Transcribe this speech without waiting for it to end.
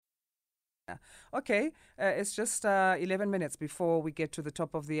Okay, it's just 11 minutes before we get to the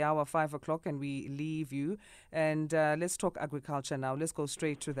top of the hour, 5 o'clock, and we leave you. And let's talk agriculture now. Let's go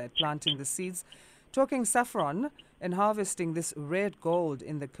straight to that, planting the seeds. Talking saffron and harvesting this red gold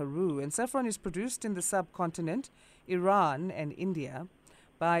in the Karoo. And saffron is produced in the subcontinent, Iran and India.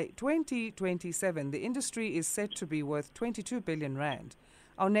 By 2027, the industry is set to be worth 22 billion rand.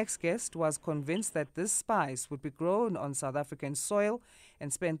 Our next guest was convinced that this spice would be grown on South African soil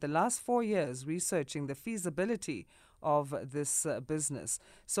and spent the last 4 years researching the feasibility of this business.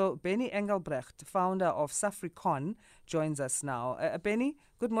 So Bennie Engelbrecht, founder of Saffricon, joins us now. Bennie,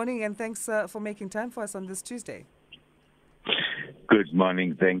 good morning and thanks for making time for us on this Tuesday. Good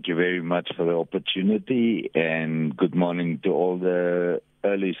morning. Thank you very much for the opportunity, and good morning to all the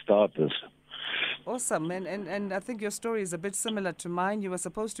early starters. Awesome. And I think your story is a bit similar to mine. You were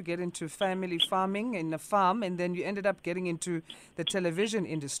supposed to get into family farming in a farm, and then you ended up getting into the television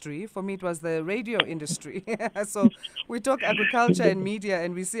industry. For me, it was the radio industry. So we talk agriculture and media,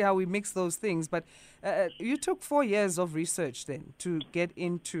 and we see how we mix those things. But you took 4 years of research then to get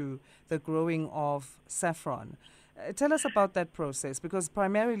into the growing of saffron. Tell us about that process, because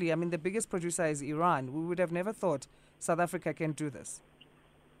primarily, I mean, the biggest producer is Iran. We would have never thought South Africa can do this.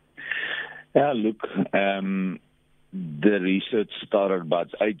 Yeah, look, the research started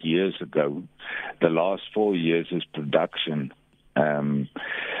about 8 years ago. The last 4 years is production.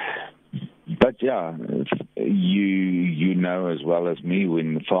 But yeah, you know as well as me,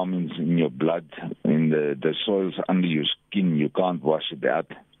 when farming's in your blood, in the soil's under your skin, you can't wash it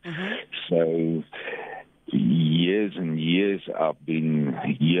out. Mm-hmm. So years and years I've been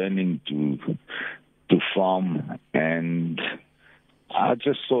yearning to farm, and I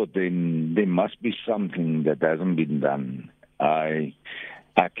just thought there must be something that hasn't been done. I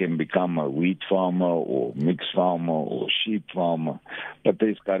can become a wheat farmer or mixed farmer or sheep farmer, but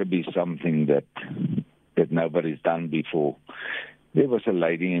there's got to be something that nobody's done before. There was a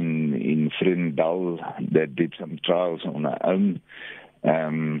lady in Vrindal that did some trials on her own,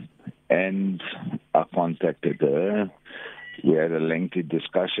 and I contacted her. We had a lengthy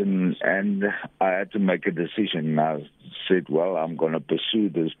discussion, and I had to make a decision. I said, well, I'm going to pursue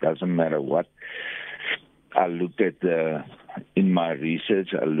this, doesn't matter what. I looked at in my research,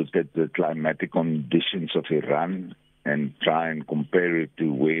 I looked at the climatic conditions of Iran and try and compare it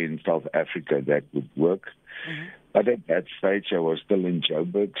to where in South Africa that would work. Mm-hmm. But at that stage, I was still in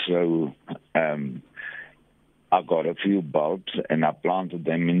Joburg, so I got a few bulbs, and I planted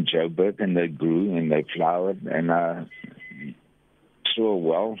them in Joburg, and they grew and they flowered, and I saw,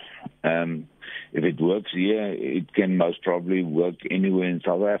 well, if it works here, it can most probably work anywhere in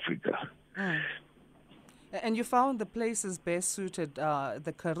South Africa. Mm. And you found the places best suited,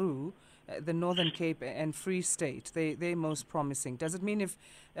 the Karoo, the Northern Cape and Free State. They're most promising. Does it mean if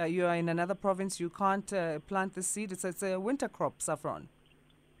you are in another province, you can't plant the seed? It's a winter crop, saffron.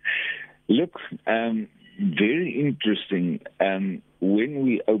 Look, very interesting. When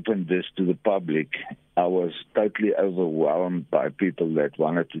we opened this to the public, I was totally overwhelmed by people that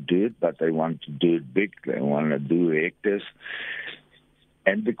wanted to do it, but they want to do it big. They want to do hectares.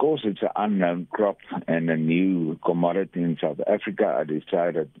 And because it's an unknown crop and a new commodity in South Africa, I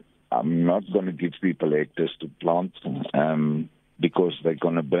decided I'm not going to give people hectares to plant because they're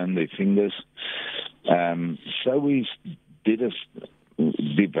going to burn their fingers. So we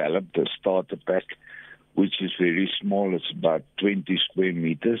developed a starter pack, which is very small. It's about 20 square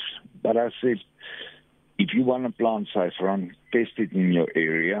meters. But I said, if you want to plant saffron, test it in your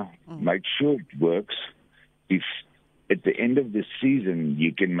area. Make sure it works. If at the end of the season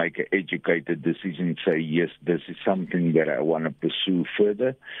you can make an educated decision, say, yes, this is something that I want to pursue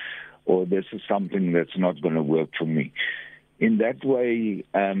further, or this is something that's not going to work for me. In that way,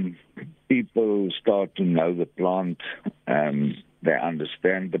 people start to know the plant. They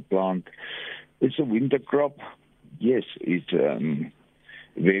understand the plant. It's a winter crop. Yes, it's a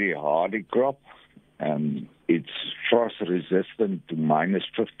very hardy crop. It's frost resistant to minus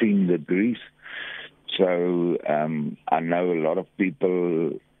 15 degrees. So I know a lot of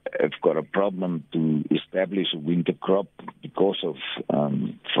people have got a problem to establish a winter crop because of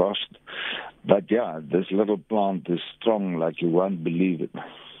frost. But yeah, this little plant is strong like you won't believe it.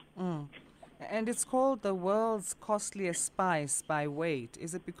 Mm. And it's called the world's costliest spice by weight.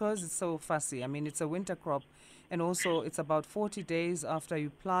 Is it because it's so fussy? I mean, it's a winter crop, and also it's about 40 days after you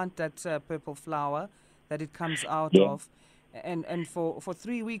plant that purple flower that it comes out of. And for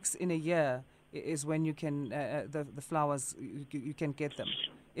 3 weeks in a year is when you can, the flowers, you can get them.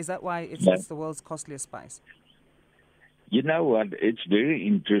 Is that why it's the world's costliest spice? You know what? It's very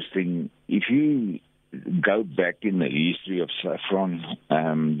interesting. If you go back in the history of saffron.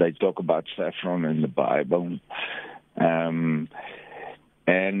 They talk about saffron in the Bible.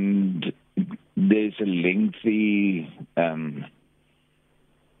 And there's a lengthy,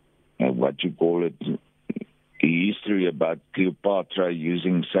 what you call it, history about Cleopatra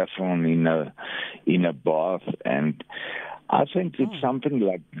using saffron in a bath, and I think it's something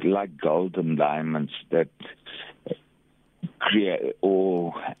like gold and diamonds that create,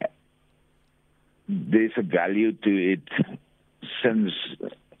 or there's a value to it since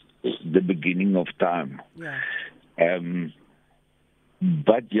the beginning of time. Yeah.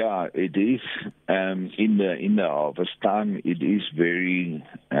 But yeah, it is in the harvest time. It is very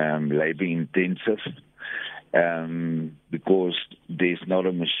labor intensive because there's not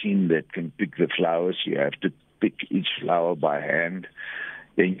a machine that can pick the flowers. You have to pick each flower by hand.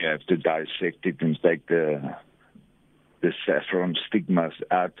 Then you have to dissect it and take the saffron stigmas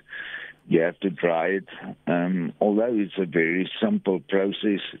out. You have to dry it. Although it's a very simple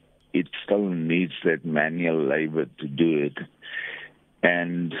process, it still needs that manual labor to do it.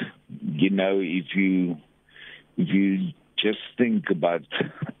 And, you know, if you just think about,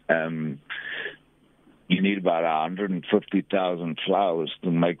 you need about 150,000 flowers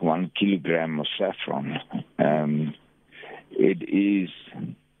to make 1 kilogram of saffron.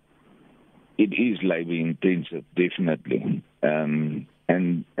 It is labor intensive, definitely. And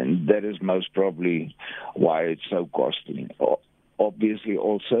that is most probably why it's so costly. Obviously,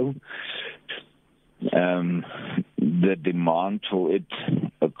 also, the demand for it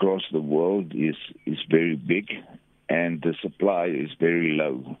across the world is very big, and the supply is very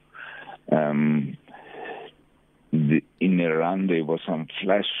low. In Iran, there was some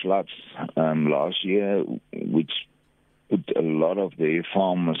flash floods last year, which put a lot of their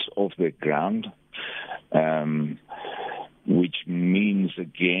farmers off their ground, which means,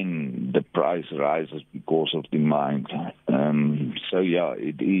 again, the price rises because of demand. So, yeah,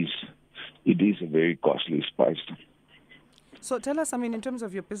 it is a very costly space. So tell us, I mean, in terms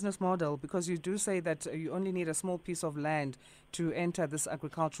of your business model, because you do say that you only need a small piece of land to enter this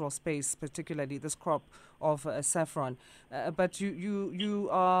agricultural space, particularly this crop of saffron. But you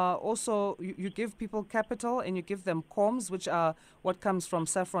are also, you give people capital and you give them corms, which are what comes from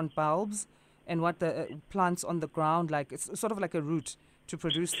saffron bulbs and what the plants on the ground, like it's sort of like a root to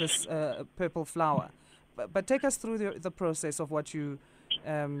produce this purple flower. But take us through the process of what you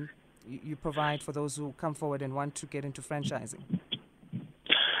provide for those who come forward and want to get into franchising.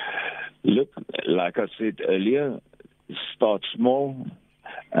 Look, like I said earlier, start small,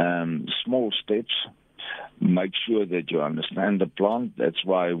 small steps. Make sure that you understand the plant. That's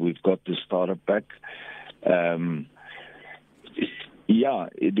why we've got the starter pack. Yeah,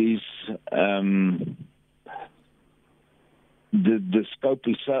 it is. The scope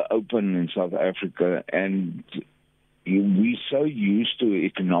is so open in South Africa, and we're so used to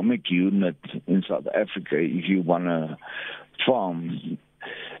economic unit in South Africa. If you want to farm,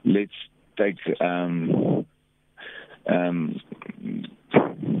 let's take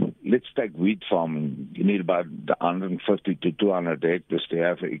wheat farming. You need about 150 to 200 hectares to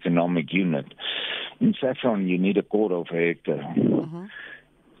have an economic unit. In saffron, you need a quarter of a hectare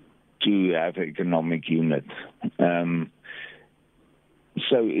to have an economic unit.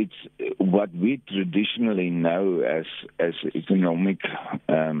 So it's what we traditionally know as economic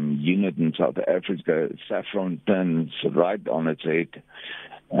unit in South Africa. Saffron turns right on its head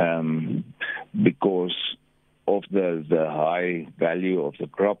because of the high value of the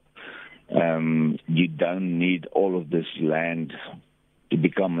crop. You don't need all of this land to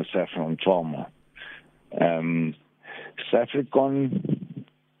become a saffron farmer. Saffricon,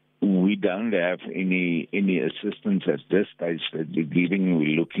 we don't have any assistance at this stage that we're giving.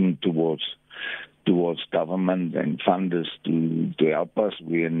 We're looking towards government and funders to help us.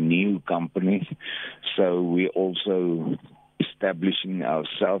 We're a new company, so we're also establishing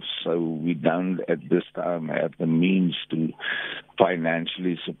ourselves. So we don't at this time have the means to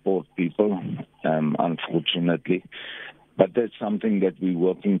financially support people, unfortunately. But that's something that we're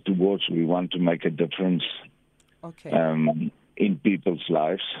working towards. We want to make a difference. Okay. In people's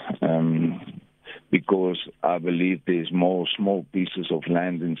lives, because I believe there's more small pieces of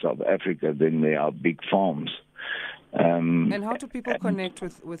land in South Africa than there are big farms. And how do people connect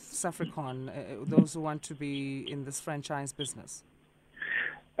with Saffricon, those who want to be in this franchise business?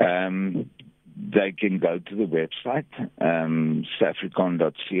 They can go to the website,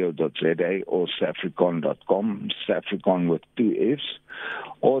 saffricon.co.za or saffricon.com, Saffricon with 2 Fs,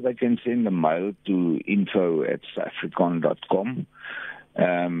 or they can send a mail to info@saffricon.com,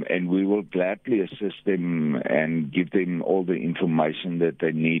 and we will gladly assist them and give them all the information that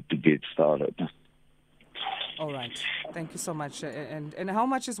they need to get started. All right. Thank you so much. And how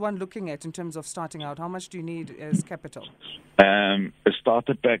much is one looking at in terms of starting out? How much do you need as capital? A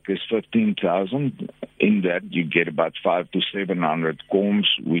starter pack is 15,000. In that, you get about 500 to 700 corms,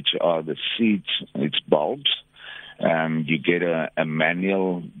 which are the seeds, it's bulbs. You get a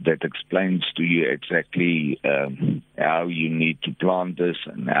manual that explains to you exactly how you need to plant this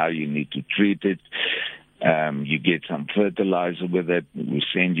and how you need to treat it. You get some fertilizer with it. We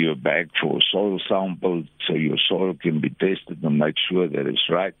send you a bag for a soil sample so your soil can be tested and make sure that it's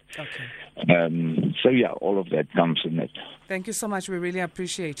right. Okay. All of that comes in it. Thank you so much. We really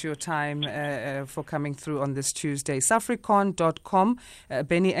appreciate your time for coming through on this Tuesday. Saffricon.com.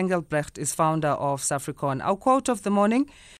 Bennie Engelbrecht is founder of Saffricon. Our quote of the morning: